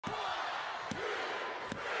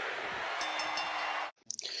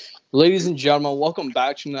Ladies and gentlemen, welcome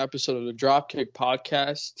back to another episode of the Dropkick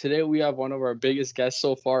podcast. Today we have one of our biggest guests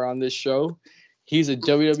so far on this show. He's a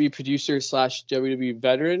WWE producer slash WWE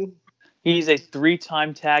veteran. He's a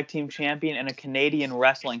three-time tag team champion and a Canadian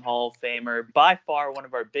Wrestling Hall of Famer. By far one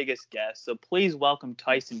of our biggest guests. So please welcome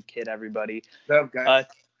Tyson Kidd, everybody. What's up, guys?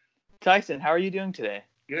 Tyson, how are you doing today?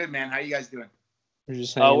 Good, man. How you guys doing?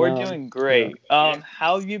 We're doing great. How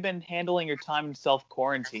have you been handling your time in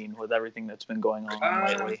self-quarantine with everything that's been going on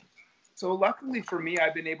lately? So luckily for me,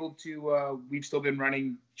 I've been able to, we've still been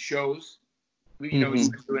running shows. We've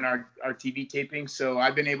been doing our TV taping. So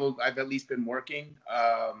I've at least been working.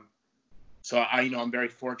 So I'm very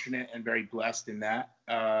fortunate and very blessed in that.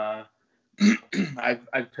 I've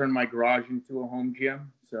turned my garage into a home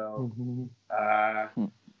gym. So,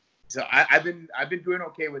 So I've been doing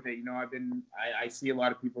okay with it. I see a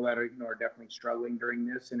lot of people that are definitely struggling during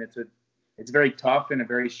this, and it's very tough and a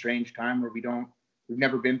very strange time where we've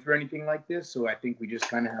never been through anything like this. So I think we just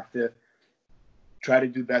kind of have to try to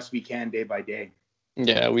do best we can day by day.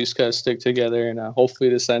 Yeah, we just gotta stick together, and hopefully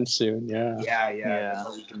this ends soon. Yeah. That's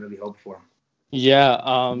what we can really hope for. Yeah.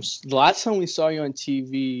 The last time we saw you on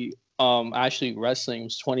TV, actually wrestling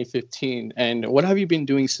was 2015. And what have you been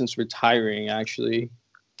doing since retiring? Actually.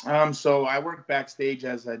 So I worked backstage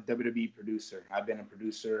as a WWE producer. I've been a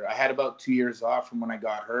producer. I had about 2 years off from when I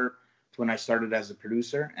got hurt to when I started as a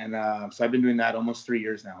producer. And so I've been doing that almost 3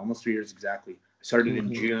 years now, almost 3 years exactly. I started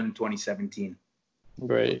in June 2017.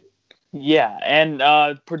 Great. Yeah, and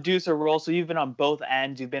producer role. So you've been on both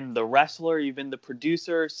ends. You've been the wrestler. You've been the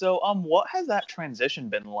producer. So what has that transition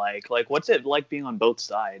been like? Like, what's it like being on both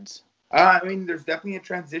sides? There's definitely a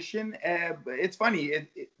transition. But it's funny.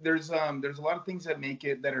 There's a lot of things that make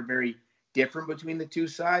it that are very different between the two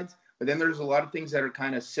sides. But then there's a lot of things that are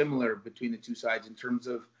kind of similar between the two sides in terms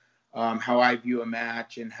of how I view a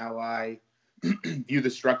match and how I view the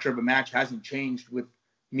structure of a match hasn't changed with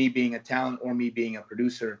me being a talent or me being a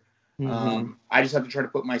producer. I just have to try to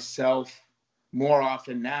put myself more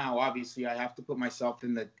often now. Obviously, I have to put myself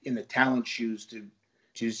in the talent shoes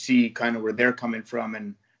to see kind of where they're coming from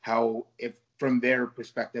and how, if from their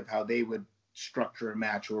perspective, how they would structure a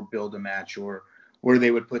match or build a match, or where they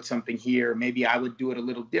would put something here. Maybe I would do it a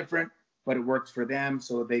little different, but it works for them,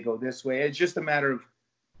 so they go this way. It's just a matter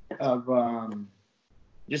of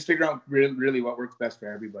just figuring out really what works best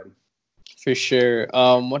for everybody. For sure.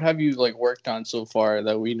 What have you worked on so far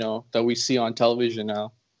that we see on television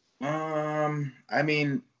now?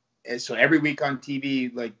 So every week on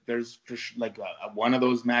TV, there's one of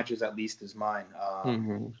those matches at least is mine.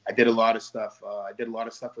 I did a lot of stuff. I did a lot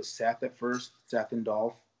of stuff with Seth at first, Seth and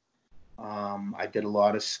Dolph. I did a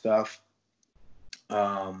lot of stuff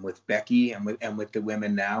with Becky and with the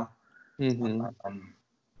women now.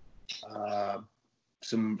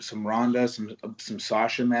 Some Ronda, some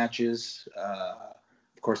Sasha matches,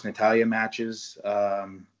 of course Natalya matches.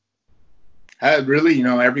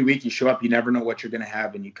 Every week you show up, you never know what you're gonna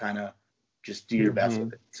have, and you kind of just do your best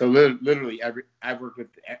with it. So literally, I've worked with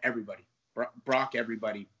everybody, Brock,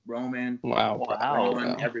 everybody, Roman,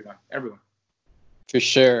 Roman, everyone. For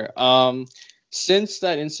sure. Since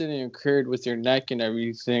that incident occurred with your neck and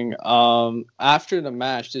everything, after the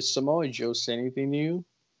match, did Samoa Joe say anything to you?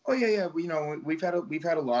 Oh yeah. We've had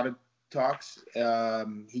a lot of talks.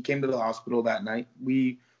 He came to the hospital that night.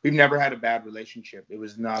 We've never had a bad relationship. It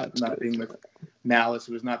was nothing with malice.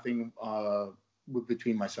 It was nothing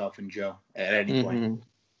between myself and Joe at any point.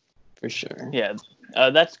 For sure. Yeah,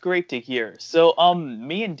 that's great to hear. So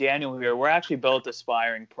me and Daniel here, we're actually both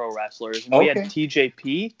aspiring pro wrestlers. And we had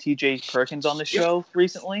TJ Perkins on the show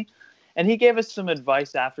recently, and he gave us some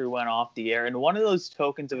advice after we went off the air. And one of those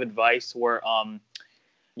tokens of advice were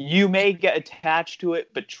you may get attached to it,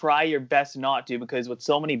 but try your best not to, because with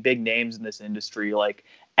so many big names in this industry, like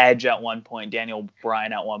Edge at one point, Daniel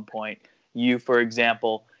Bryan at one point, you, for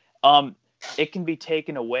example, it can be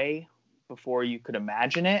taken away before you could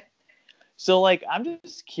imagine it. So, I'm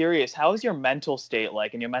just curious, how is your mental state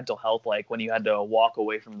like and your mental health like when you had to walk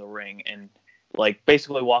away from the ring and,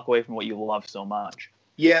 basically walk away from what you love so much?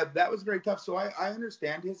 Yeah, that was very tough. So I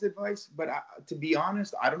understand his advice, but to be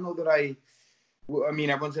honest, I don't know that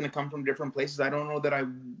everyone's going to come from different places. I don't know that I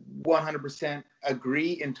 100%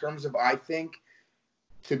 agree in terms of, I think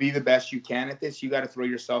to be the best you can at this, you got to throw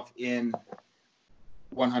yourself in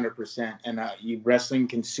 100%. And wrestling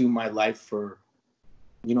consumed my life for,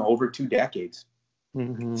 over 2 decades.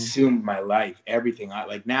 Consumed my life, everything.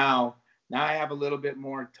 Now I have a little bit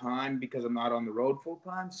more time because I'm not on the road full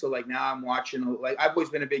time. So now I'm watching, I've always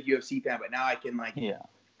been a big UFC fan, but now I can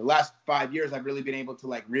the last 5 years, I've really been able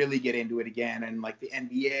to really get into it again, and the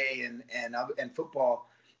NBA and football,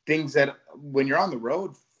 things that when you're on the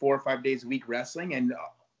road 4 or 5 days a week wrestling and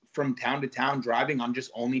from town to town driving, I'm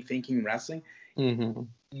just only thinking wrestling. Mm-hmm.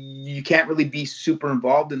 You can't really be super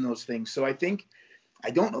involved in those things. So I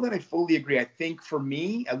don't know that I fully agree. I think for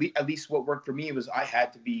me, at least what worked for me was I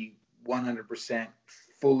had to be 100%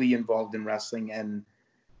 fully involved in wrestling and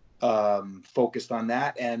focused on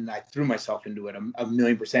that. And I threw myself into it a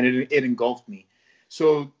million percent. It engulfed me.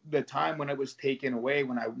 So the time when it was taken away,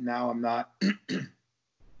 now I'm not,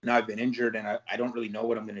 now I've been injured and I don't really know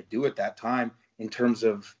what I'm going to do at that time in terms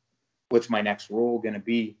of what's my next role going to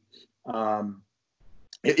be.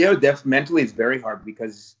 Mentally it's very hard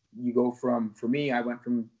because you go for me, I went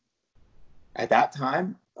from, at that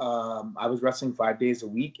time, I was wrestling 5 days a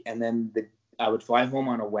week, and then I would fly home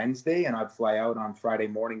on a Wednesday and I'd fly out on Friday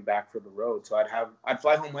morning back for the road. So I'd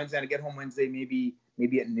fly home Wednesday and I'd get home Wednesday maybe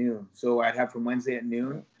at noon. So I'd have from Wednesday at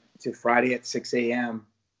noon to Friday at 6 a.m.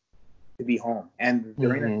 to be home. And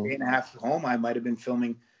during a day and a half home, I might have been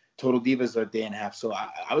filming Total Divas a day and a half. So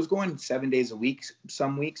I was going 7 days a week,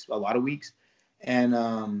 some weeks, a lot of weeks. And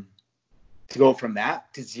to go from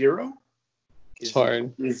that to zero is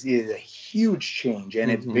a huge change,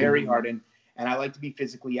 and it's very hard. And I like to be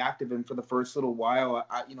physically active. And for the first little while,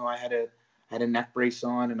 I had a neck brace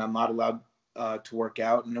on, and I'm not allowed to work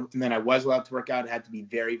out. And then I was allowed to work out. It had to be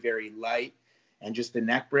very, very light. And just the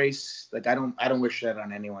neck brace, like I don't wish that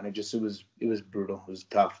on anyone. It was brutal. It was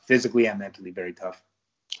tough, physically and mentally, very tough.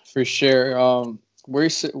 For sure.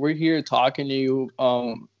 We're here talking to you.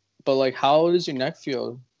 But like, how does your neck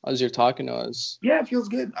feel as you're talking to us? Yeah, it feels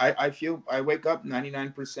good. I wake up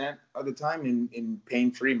 99% of the time in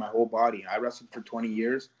pain-free, my whole body. I wrestled for 20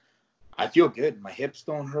 years. I feel good. My hips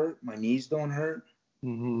don't hurt. My knees don't hurt.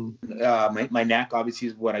 My neck obviously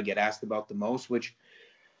is what I get asked about the most, which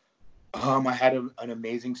I had an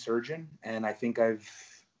amazing surgeon, and I think I've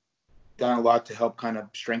done a lot to help kind of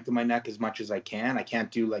strengthen my neck as much as I can. I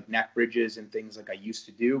can't do like neck bridges and things like I used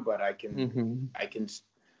to do, but I can.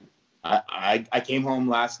 I came home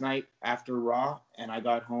last night after Raw, and I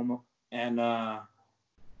got home and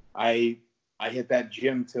I hit that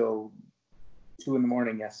gym till 2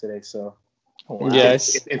 a.m. yesterday. So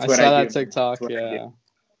yes, it's I what saw I that do. TikTok. Yeah,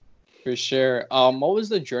 for sure. What was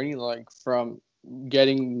the journey like from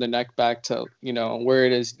getting the neck back to where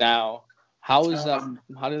it is now? How was that?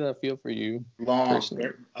 How did that feel for you?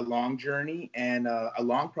 A long journey and a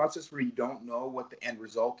long process where you don't know what the end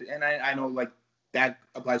result is. And I know like that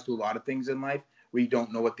applies to a lot of things in life where you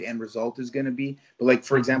don't know what the end result is going to be. But like,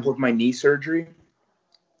 for example, with my knee surgery,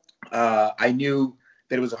 I knew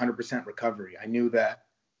that it was 100% recovery. I knew that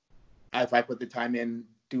if I put the time in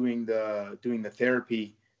doing the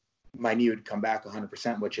therapy, my knee would come back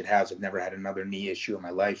 100%, which it has. I've never had another knee issue in my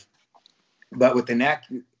life. But with the neck,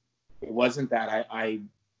 it wasn't that.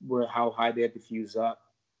 How high they had to fuse up,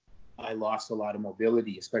 I lost a lot of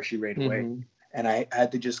mobility, especially right away. And I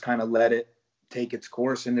had to just kind of let it take its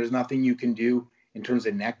course. And there's nothing you can do in terms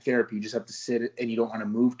of neck therapy. You just have to sit, and you don't want to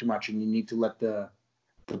move too much, and you need to let the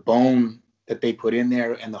bone that they put in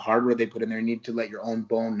there and the hardware they put in there, you need to let your own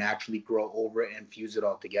bone naturally grow over it and fuse it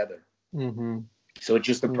all together. So it's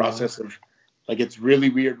just a process of like, it's really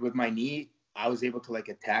weird with my knee. I was able to like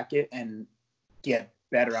attack it and get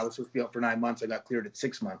better. I was supposed to be out for 9 months. I got cleared at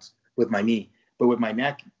 6 months with my knee. But with my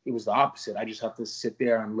neck, it was the opposite. I just have to sit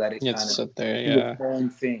there and let it kind of sit there, do its own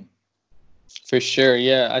thing. For sure,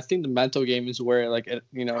 yeah. I think the mental game is where like it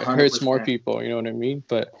hurts more people. You know what I mean?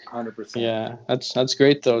 But 100%. Yeah, that's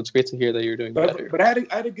great though. It's great to hear that you're doing better. But I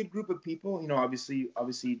had a good group of people. Obviously,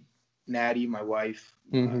 Natty, my wife.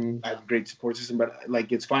 I have a great support system. But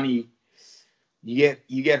like, it's funny. You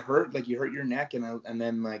get hurt, like you hurt your neck, and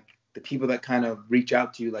then like the people that kind of reach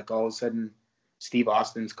out to you, like all of a sudden, Steve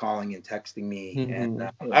Austin's calling and texting me,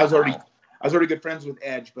 and I was already good friends with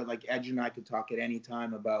Edge, but like Edge and I could talk at any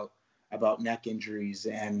time about neck injuries,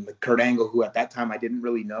 and Kurt Angle, who at that time I didn't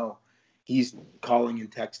really know, he's calling and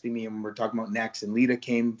texting me, and we're talking about necks. And Lita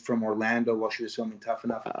came from Orlando while she was filming Tough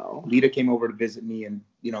Enough. Wow. Lita came over to visit me and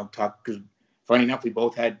talk, because funny enough, we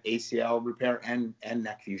both had ACL repair and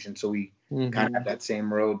neck fusion, so we kind of had that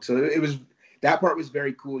same road. So that part was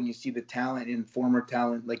very cool, and you see the talent and former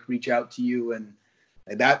talent like reach out to you, and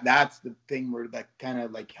that's the thing where that kind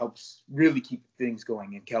of like helps really keep things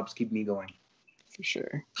going and helps keep me going. For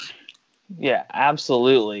sure. Yeah,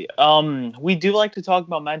 absolutely. We do like to talk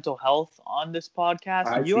about mental health on this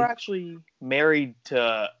podcast. You're actually married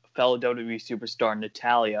to fellow WWE superstar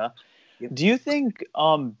Natalya. Yep. Do you think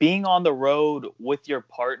being on the road with your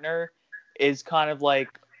partner is kind of like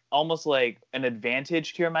almost like an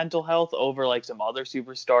advantage to your mental health over like some other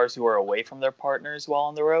superstars who are away from their partners while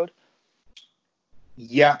on the road?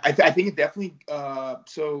 Yeah, I think it definitely.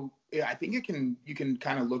 So yeah, I think you can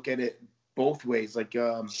kind of look at it both ways. Like,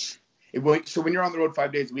 so when you're on the road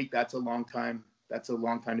 5 days a week, that's a long time. That's a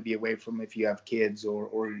long time to be away from if you have kids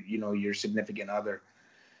or your significant other.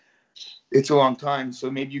 It's a long time. So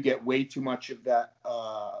maybe you get way too much of that,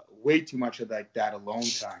 that alone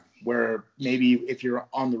time. Where maybe if you're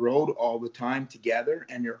on the road all the time together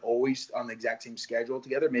and you're always on the exact same schedule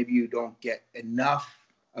together, maybe you don't get enough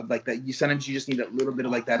of like that. Sometimes you just need a little bit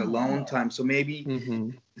of like that alone time. So maybe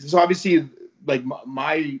so obviously like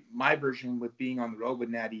my version with being on the road with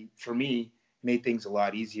Natty for me made things a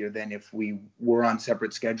lot easier than if we were on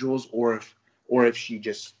separate schedules or if she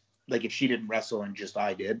just like if she didn't wrestle and just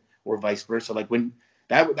I did or vice versa. Like when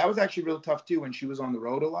that was actually real tough too when she was on the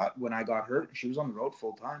road a lot. When I got hurt, she was on the road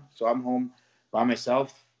full time. So I'm home by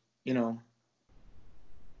myself, 4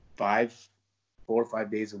 or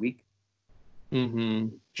 5 days a week.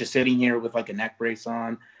 Just sitting here with like a neck brace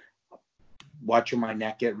on, watching my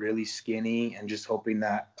neck get really skinny and just hoping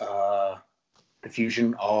that the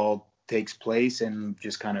fusion all takes place and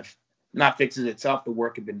just kind of not fixes itself. The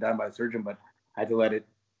work had been done by the surgeon, but I had to let it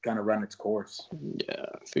kind of run its course. Yeah,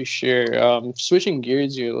 for sure. Switching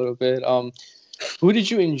gears here a little bit. Who did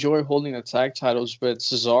you enjoy holding the tag titles with,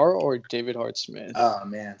 Cesaro or David Hart Smith? Oh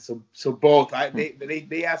man, so both.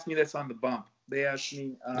 They asked me this on the bump. They asked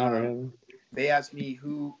me. They asked me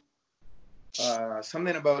who.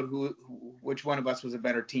 Something about which one of us was a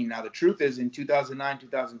better team. Now the truth is, in 2009,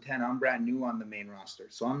 2010, I'm brand new on the main roster,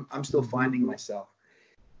 so I'm still finding myself.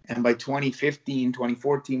 And by 2015,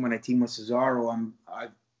 2014, when I teamed with Cesaro,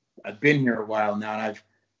 I've been here a while now, and I've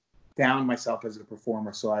found myself as a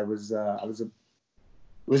performer. So it was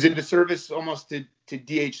a disservice almost to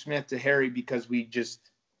DH Smith, to Harry, because the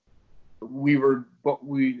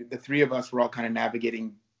three of us were all kind of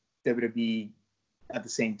navigating WWE at the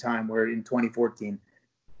same time, where in 2014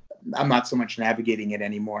 I'm not so much navigating it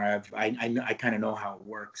anymore. I kind of know how it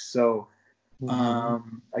works. So I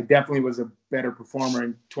definitely was a better performer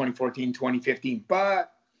in 2014, 2015.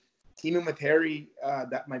 But teaming with Harry,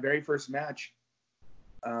 that my very first match,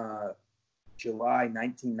 July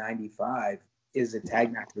 1995, is a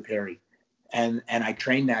tag match with Harry, and I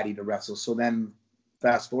trained Natty to wrestle. So then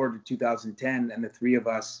fast forward to 2010, and the three of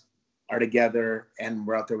us are together, and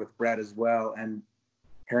we're out there with Brett as well, and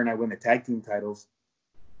Harry and I win the tag team titles.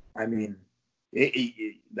 I mean,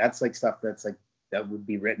 that's like stuff that's like that would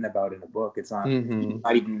be written about in a book. It's not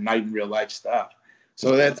not even real life stuff.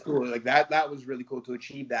 So that's cool. Like that was really cool to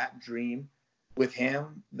achieve that dream with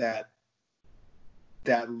him. That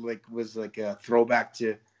like was like a throwback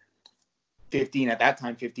to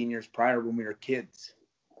 15 years prior when we were kids.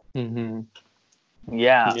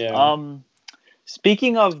 Yeah.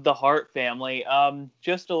 Speaking of the Hart family,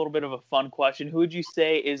 just a little bit of a fun question. Who would you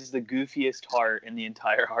say is the goofiest Hart in the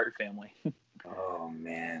entire Hart family? Oh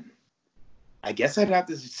man, I guess I'd have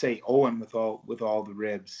to say Owen with all the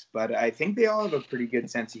ribs, but I think they all have a pretty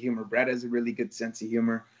good sense of humor. Brett has a really good sense of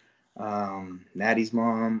humor. Natty's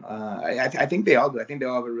mom, I think they all do. I think they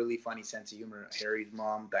all have a really funny sense of humor. Harry's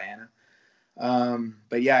mom, Diana.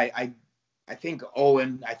 But yeah, I think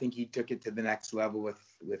Owen, I think he took it to the next level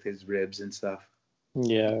with his ribs and stuff.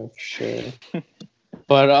 Yeah, for sure.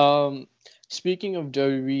 But speaking of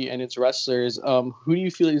WWE and its wrestlers, who do you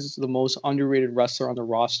feel is the most underrated wrestler on the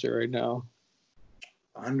roster right now?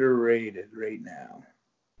 Underrated right now,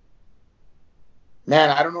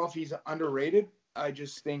 man. I don't know if he's underrated. I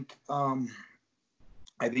just think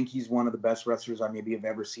I think he's one of the best wrestlers I maybe have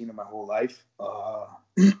ever seen in my whole life.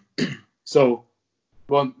 So,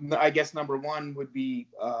 well, I guess number one would be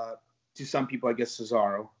to some people, I guess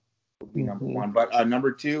Cesaro would be number one, but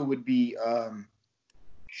number two would be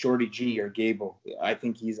Shorty G or Gable. I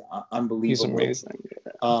think he's unbelievable. He's amazing.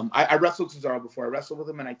 I wrestled Cesaro before. I wrestled with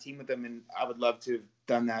him and I teamed with him, and I would love to have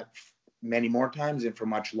done that many more times and for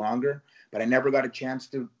much longer. But I never got a chance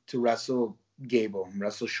to wrestle Gable and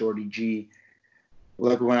wrestle Shorty G.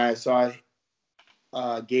 Like when I saw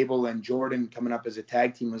Gable and Jordan coming up as a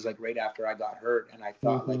tag team, was like right after I got hurt, and I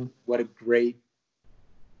thought like what a great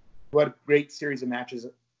series of matches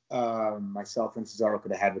myself and Cesaro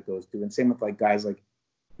could have had with those two. And same with like guys like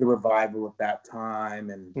the Revival at that time.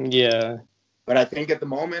 And yeah. But I think at the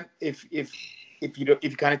moment, if you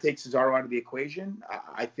kind of take Cesaro out of the equation,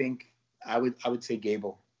 I think I would say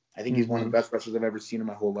Gable. I think he's one of the best wrestlers I've ever seen in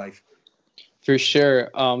my whole life. For sure.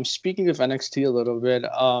 Speaking of NXT a little bit,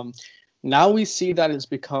 now we see that it's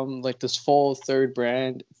become like this full third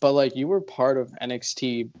brand, but like you were part of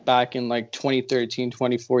NXT back in like 2013,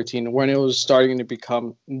 2014 when it was starting to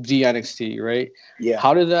become the NXT, right? Yeah.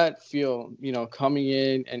 How did that feel, coming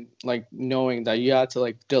in and like knowing that you had to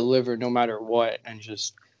like deliver no matter what, and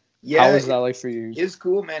just how was that like for you? It's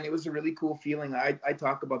cool, man. It was a really cool feeling. I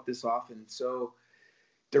talk about this often. So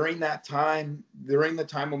during the time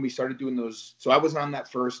when we started doing those, so I wasn't on that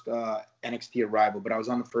first NXT Arrival, but I was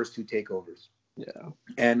on the first 2 takeovers. Yeah.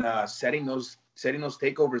 And setting those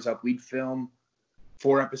takeovers up, we'd film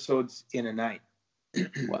 4 episodes in a night.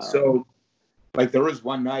 Wow. So like there was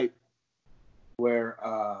one night where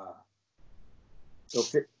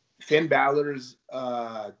Finn Balor's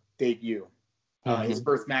debut, his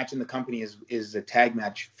first match in the company is a tag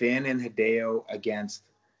match, Finn and Hideo against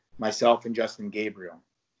myself and Justin Gabriel.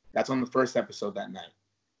 That's on the first episode that night.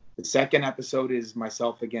 The second episode is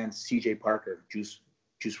myself against CJ Parker, Juice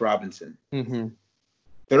Robinson. Mm-hmm.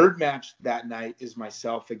 Third match that night is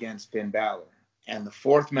myself against Finn Balor. And the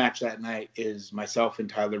fourth match that night is myself and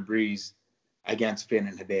Tyler Breeze against Finn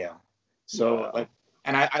and Hideo. So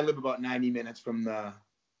and I live about 90 minutes from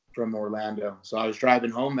Orlando. So I was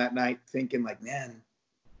driving home that night thinking like, man,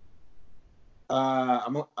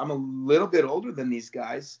 I'm a little bit older than these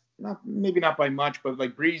guys. Maybe not by much, but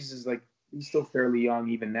like Breeze is like, he's still fairly young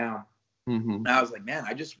even now. Mm-hmm. And I was like, man,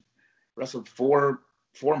 I just wrestled four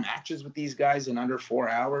matches with these guys in under 4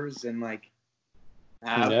 hours, and like,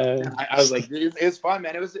 I was like, it was fun,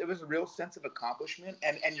 man. It was a real sense of accomplishment,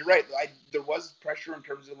 and you're right. There was pressure in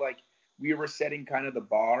terms of like we were setting kind of the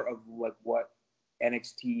bar of like what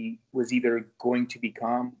NXT was either going to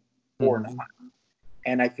become or not.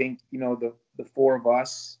 And I think the 4 of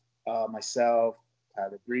us, myself,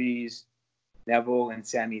 Tyler Breeze, Neville, and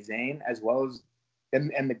Sami Zayn, as well as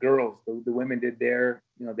and the girls, the women did their,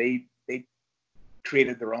 they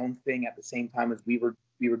created their own thing at the same time as we were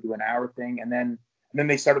doing our thing, and then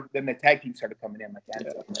the tag team started coming in, like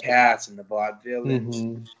Cass and the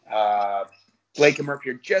Vaudevillains. Blake and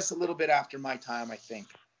Murphy are just a little bit after my time, I think,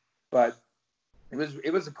 but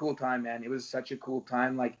it was a cool time, man. It was such a cool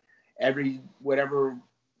time. Like whatever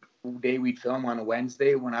day we'd film on a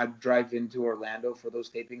Wednesday, when I'd drive into Orlando for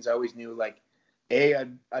those tapings, I always knew like, A,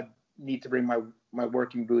 I'd need to bring my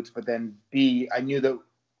working boots, but then B, I knew that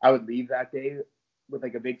I would leave that day with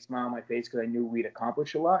like a big smile on my face because I knew we'd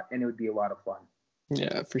accomplish a lot and it would be a lot of fun.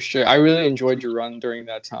 Yeah, for sure. I really enjoyed your run during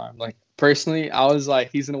that time. Like personally, I was like,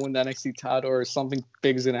 he's gonna win the NXT title or something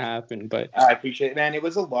big's gonna happen. But I appreciate it, man. It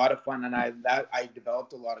was a lot of fun, and I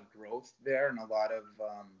developed a lot of growth there, and a lot of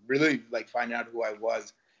really like finding out who I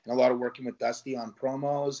was, and a lot of working with Dusty on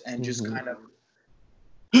promos, and just kind of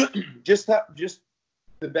just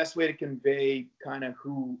the best way to convey kind of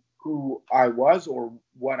who I was or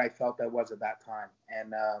what I felt I was at that time.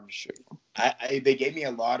 And sure. They gave me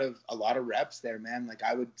a lot of reps there, man. Like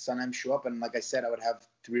I would sometimes show up and like I said, I would have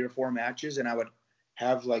 3 or 4 matches and I would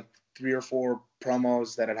have like 3 or 4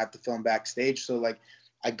 promos that I'd have to film backstage. So like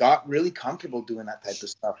I got really comfortable doing that type of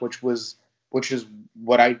stuff, which is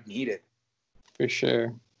what I needed. For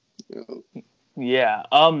sure. Yeah.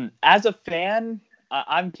 As a fan,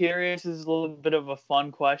 I'm curious. This is a little bit of a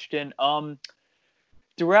fun question.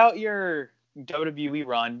 Throughout your WWE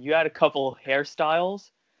run, you had a couple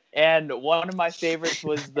hairstyles, and one of my favorites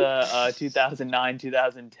was the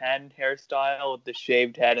 2009-2010 hairstyle with the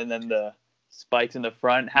shaved head and then the spikes in the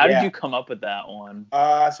front. How did you come up with that one?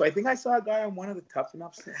 So I think I saw a guy on one of the Tough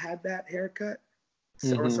Enoughs that had that haircut,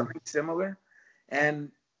 or something similar.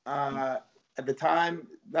 And at the time,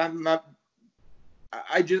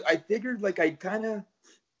 I figured like I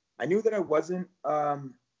knew that I wasn't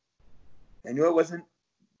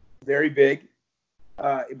very big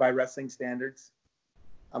by wrestling standards.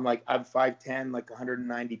 I'm 5'10", like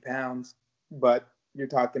 190 pounds, but you're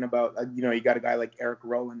talking about you got a guy like Eric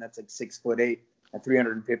Rowan that's like 6'8" and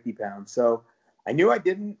 350 pounds. So I knew I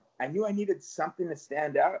needed something to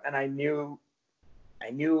stand out, and I knew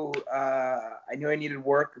I needed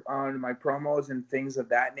work on my promos and things of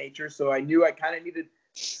that nature. So I knew I kind of needed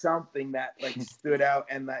something that like stood out,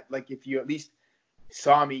 and that like if you at least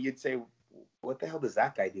saw me, you'd say, what the hell does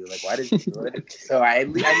that guy do? Like, why does he do it? So I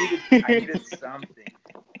needed something.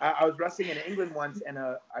 I was wrestling in England once, and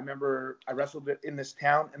I remember I wrestled in this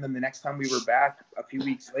town, and then the next time we were back a few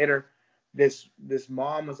weeks later, this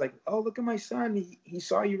mom was like, oh, look at my son. He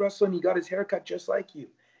saw you wrestle, and he got his haircut just like you.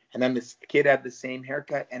 And then this kid had the same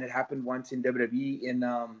haircut, and it happened once in WWE in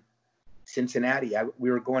Cincinnati.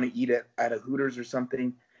 We were going to eat at a Hooters or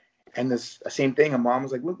something, and this same thing. A mom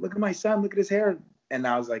was like, look at my son. Look at his hair. And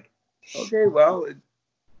I was like, okay, well,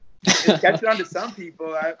 it's catching on to some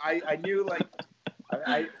people. I knew like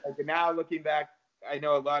I like now looking back, I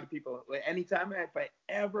know a lot of people. Like anytime if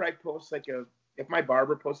I post if my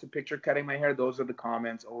barber posts a picture cutting my hair, those are the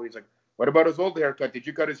comments always like, "What about his old haircut? Did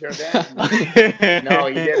you cut his hair then?" No,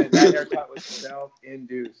 he didn't. That haircut was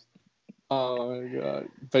self-induced. Oh my god.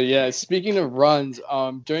 But yeah, speaking of runs,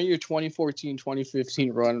 during your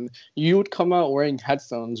 2014-2015 run, you would come out wearing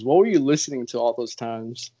headphones. What were you listening to all those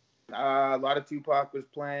times? A lot of Tupac was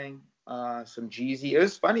playing, some Jeezy. It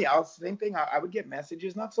was funny. Same thing. I would get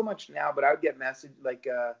messages, not so much now, but I would get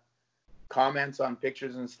comments on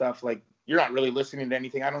pictures and stuff like, "You're not really listening to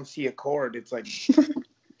anything. I don't see a chord." It's like,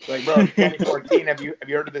 bro, 2014. Have you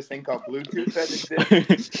heard of this thing called Bluetooth that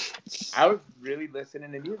exists? I was really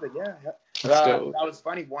listening to music. Yeah. That was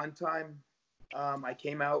funny. One time, I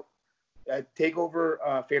came out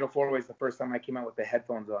Takeover Fatal 4-Way the first time I came out with the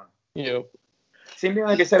headphones on. Yep. Same thing.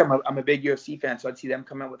 Like I said, I'm a big UFC fan, so I'd see them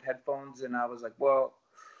come out with headphones, and I was like, well,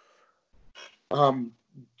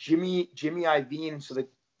 Jimmy Iovine, so the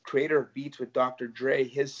creator of Beats with Dr. Dre,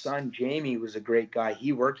 his son Jamie was a great guy.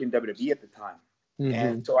 He worked in WWE at the time. Mm-hmm.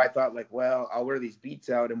 And so I thought, like, well, I'll wear these Beats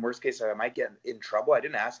out, and worst case, I might get in trouble. I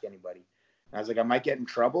didn't ask anybody. I was like, I might get in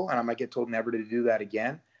trouble, and I might get told never to do that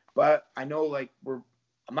again. But I know, like, I'm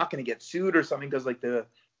not going to get sued or something, because, like, the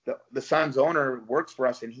son's owner works for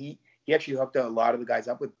us, and he actually hooked a lot of the guys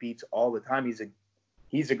up with Beats all the time.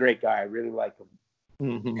 He's a great guy. I really like him.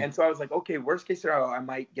 Mm-hmm. And so I was like, okay, worst case scenario, I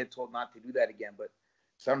might get told not to do that again. But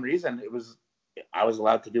for some reason, I was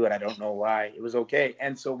allowed to do it. I don't know why. It was okay.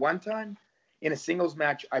 And so one time in a singles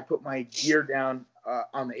match, I put my gear down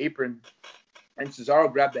on the apron, and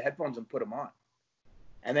Cesaro grabbed the headphones and put them on.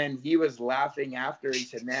 And then he was laughing after. He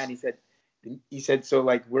said, man, he said, so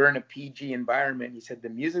like we're in a PG environment. He said, the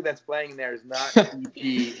music that's playing there is not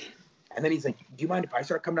PG. And then he's like, do you mind if I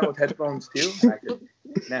start coming out with headphones too? And I said,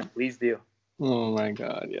 man, please do. Oh my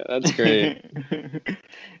god, yeah, that's great.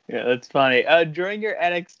 Yeah, that's funny. During your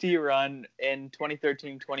NXT run in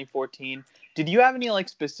 2013-2014, did you have any like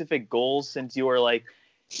specific goals since you were like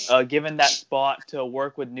given that spot to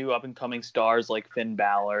work with new up and coming stars like Finn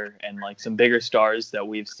Balor and like some bigger stars that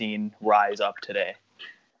we've seen rise up today?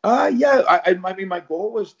 Yeah, I mean, my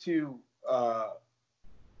goal was to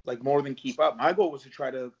like more than keep up. My goal was to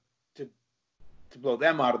try to blow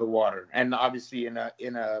them out of the water, and obviously in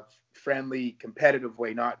a friendly, competitive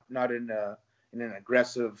way, not in an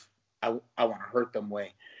aggressive, I want to hurt them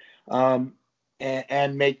way,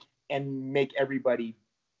 and make everybody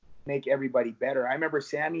better. I remember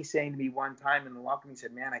Sammy saying to me one time in the locker room, he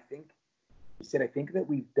said, "Man, I think that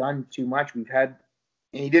we've done too much. We've had,"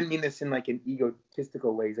 and he didn't mean this in like an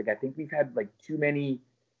egotistical way. He's like, "I think we've had like too many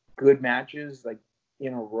good matches, like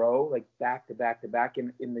in a row, like back to back to back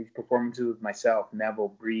in these performances with myself, Neville,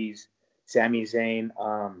 Breeze, Sami Zayn,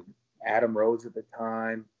 Adam Rose at the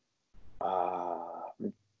time.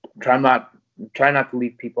 Try not to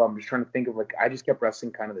leave people. I'm just trying to think of like I just kept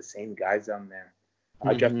wrestling kind of the same guys down there.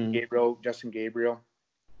 Justin Gabriel,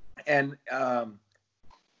 and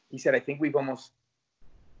he said, I think we've almost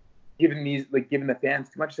given the fans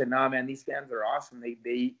too much. I said, nah, man, these fans are awesome.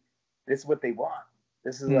 They this is what they want.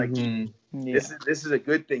 This is like this is a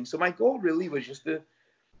good thing. So my goal really was just to.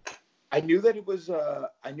 I knew it was a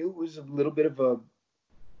little bit of a.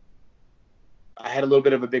 I had a little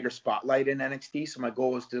bit of a bigger spotlight in NXT, so my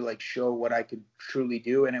goal was to like show what I could truly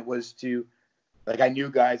do, and it was to, like, I knew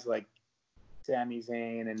guys like Sami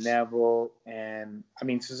Zayn and Neville, and I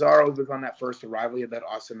mean Cesaro was on that first arrival. He had that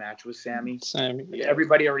awesome match with Sami. Yeah.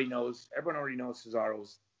 Everyone already knows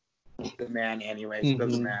Cesaro's the man anyway, so it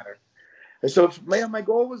doesn't matter. So my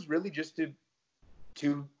goal was really just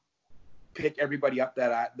to pick everybody up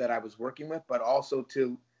that I was working with, but also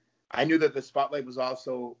I knew that the spotlight was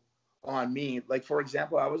also on me. Like, for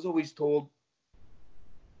example, I was always told,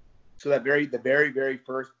 so the very, very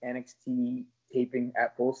first NXT taping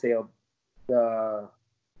at Full Sail, the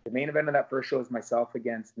main event of that first show was myself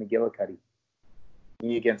against McGillicuddy.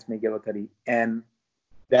 Me against McGillicuddy. And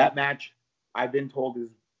that match, I've been told, is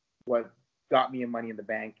what got me in Money in the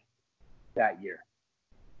Bank that year.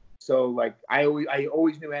 So like I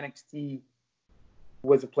always knew NXT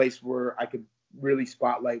was a place where I could really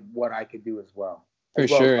spotlight what I could do as well. For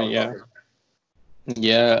sure, yeah.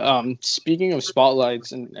 Yeah. Speaking of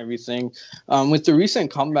spotlights and everything, with the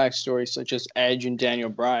recent comeback stories such as Edge and Daniel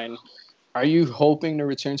Bryan, are you hoping to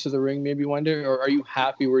return to the ring maybe one day, or are you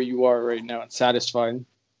happy where you are right now and satisfied?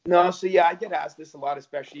 No, so yeah, I get asked this a lot,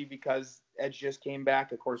 especially because Edge just came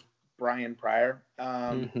back. Of course, Bryan prior.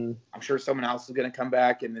 I'm sure someone else is going to come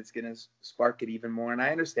back, and it's going to spark it even more. And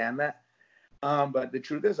I understand that. But the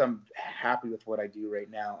truth is, I'm happy with what I do right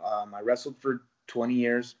now. I wrestled for 20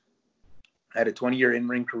 years. I had a 20-year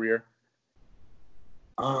in-ring career.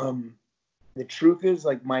 The truth is,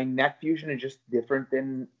 like, my neck fusion is just different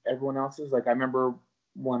than everyone else's. Like, I remember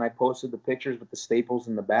when I posted the pictures with the staples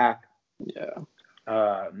in the back. Yeah.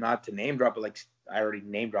 Not to name drop, but like I already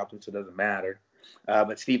name dropped him, so it doesn't matter.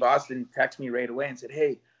 But Steve Austin texted me right away and said,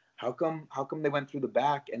 "Hey, how come they went through the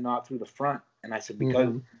back and not through the front?" And I said,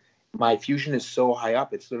 "Because my fusion is so high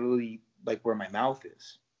up, it's literally like where my mouth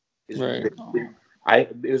is. Right.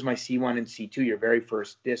 It was my C1 and C2, your very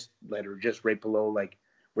first disc letter, just right below like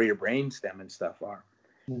where your brainstem and stuff are.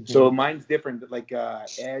 So mine's different. Like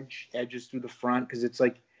edge is through the front, because it's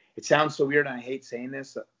like, it sounds so weird, and I hate saying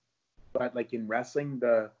this, but like in wrestling,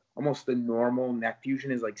 the normal neck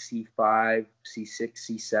fusion is like C5, C6,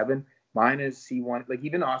 C7. Mine is C1. Like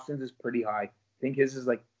even Austin's is pretty high. I think his is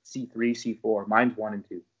like C3, C4. Mine's 1 and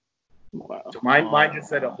 2. Wow. So mine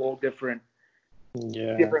just at a whole different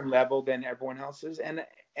level than everyone else's.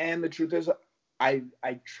 And the truth is, I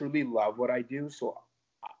truly love what I do, so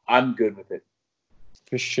I'm good with it.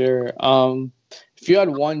 For sure. If you had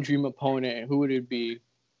one dream opponent, who would it be?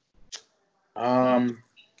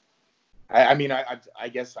 I mean, I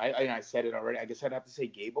guess I said it already. I guess I'd have to say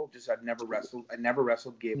Gable. Just I never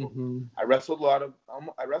wrestled Gable. I wrestled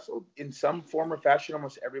I wrestled in some form or fashion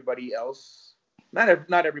almost everybody else. Not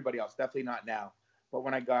everybody else. Definitely not now. But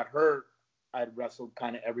when I got hurt, I'd wrestled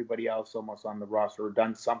kind of everybody else almost on the roster, or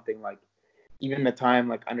done something, like even the time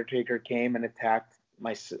like Undertaker came and attacked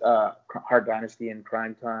my Hart Dynasty in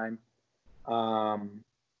Crime Time.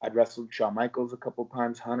 I'd wrestled Shawn Michaels a couple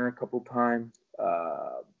times, Hunter a couple times.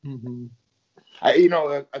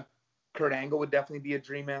 Kurt Angle would definitely be a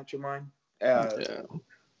dream match of mine.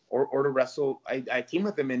 Or to wrestle. I teamed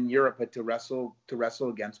with him in Europe, but to wrestle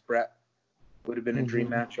against Brett would have been a dream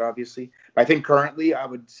match, obviously. But I think currently I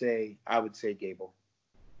would say Gable.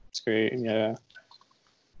 That's great. Yeah.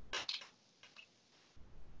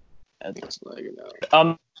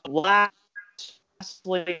 Lastly,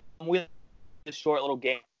 we have a short little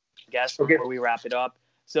game, before we wrap it up.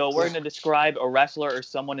 So we're going to describe a wrestler or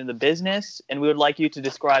someone in the business, and we would like you to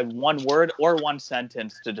describe one word or one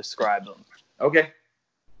sentence to describe them. Okay.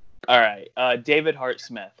 All right. David Hart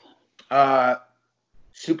Smith.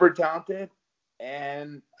 Super talented,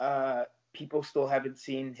 and people still haven't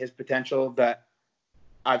seen his potential that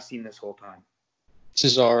I've seen this whole time.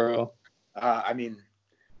 Cesaro. I mean,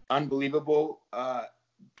 unbelievable.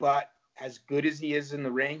 But as good as he is in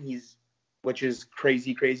the ring, which is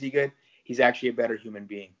crazy good, he's actually a better human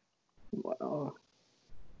being. Wow.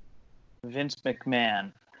 Vince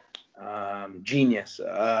McMahon. Genius.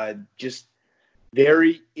 Just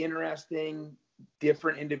very interesting,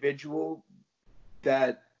 different individual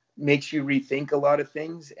that makes you rethink a lot of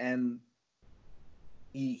things, and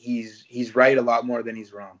he's right a lot more than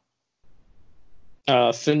he's wrong.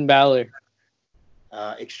 Finn Balor.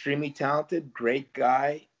 Extremely talented, great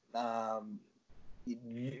guy.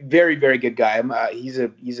 Very, very good guy. He's a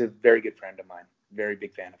very good friend of mine. Very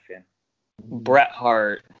big fan of Finn. Bret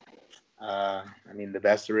Hart. I mean, the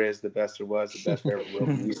best there is, the best there was, the best there ever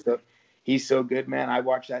will be. He's so good, man. I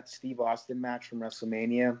watched that Steve Austin match from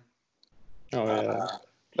WrestleMania. Oh yeah.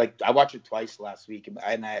 Like I watched it twice last week,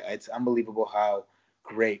 and it's unbelievable how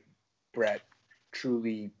great Bret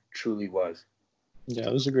truly was. Yeah,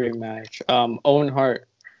 it was a great match. Owen Hart.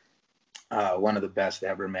 One of the best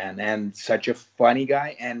ever, man, and such a funny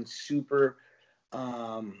guy, and super,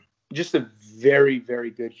 just a very,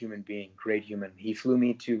 very good human being. Great human. He flew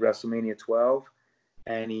me to WrestleMania 12,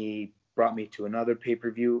 and he brought me to another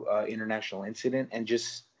pay-per-view, International Incident, and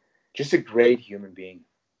just a great human being.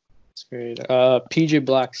 That's great. PJ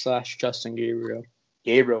Black / Justin Gabriel.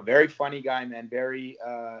 Gabriel, very funny guy, man. Very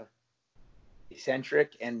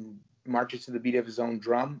eccentric, and marches to the beat of his own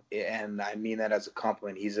drum, and I mean that as a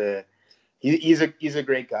compliment. He's a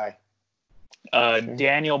great guy.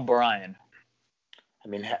 Daniel Bryan. I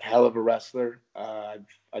mean, hell of a wrestler.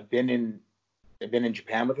 I've been in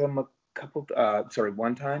Japan with him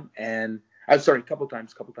one time, and a couple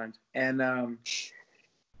times, and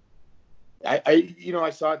I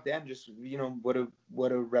saw it then, just what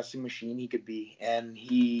a wrestling machine he could be, and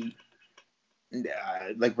he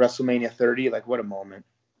like WrestleMania 30, like what a moment.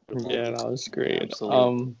 Yeah, that was great.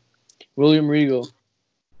 Absolutely. William Regal.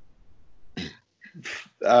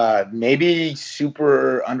 Maybe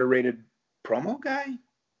super underrated promo guy.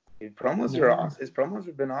 His promos are awesome. His promos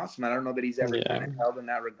have been awesome. I don't know that he's ever kind of held in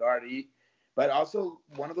that regard. But also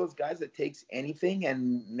one of those guys that takes anything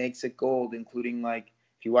and makes it gold, including like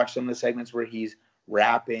if you watch some of the segments where he's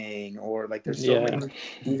rapping, or like there's so many.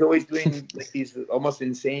 He's always doing like these almost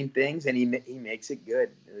insane things, and he makes it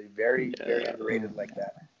good. Very underrated like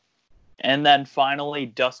that. And then finally,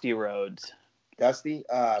 Dusty Rhodes. Dusty,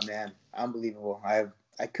 man, unbelievable.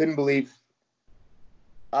 I I couldn't believe.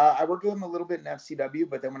 I worked with him a little bit in FCW,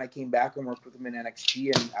 but then when I came back and worked with him in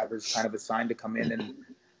NXT, and I was kind of assigned to come in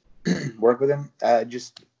and work with him,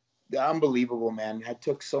 just unbelievable, man. It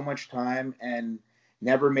took so much time and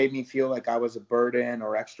never made me feel like I was a burden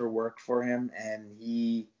or extra work for him. And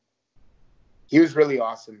he was really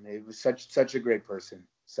awesome. It was such a great person.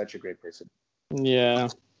 Such a great person. Yeah.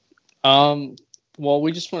 Well,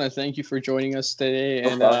 we just want to thank you for joining us today.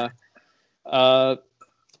 And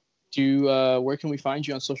where can we find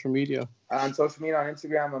you on social media? On social media, on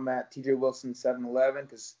Instagram, I'm at TJ Wilson 711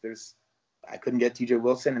 because I couldn't get TJ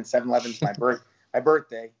Wilson, and 711's my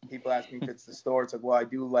birthday. People ask me if it's the store. It's like, well, I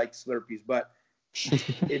do like Slurpees, but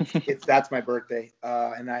that's my birthday.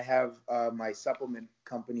 And I have my supplement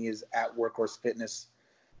company is at Workhorse Fitness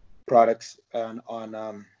Products on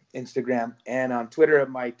Instagram, and on Twitter.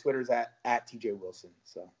 My Twitter's at TJ Wilson.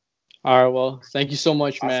 So. All right. Well, thank you so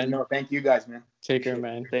much, man. No, thank you guys, man. Take care,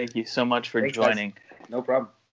 man. Thank you so much for joining. Guys. No problem.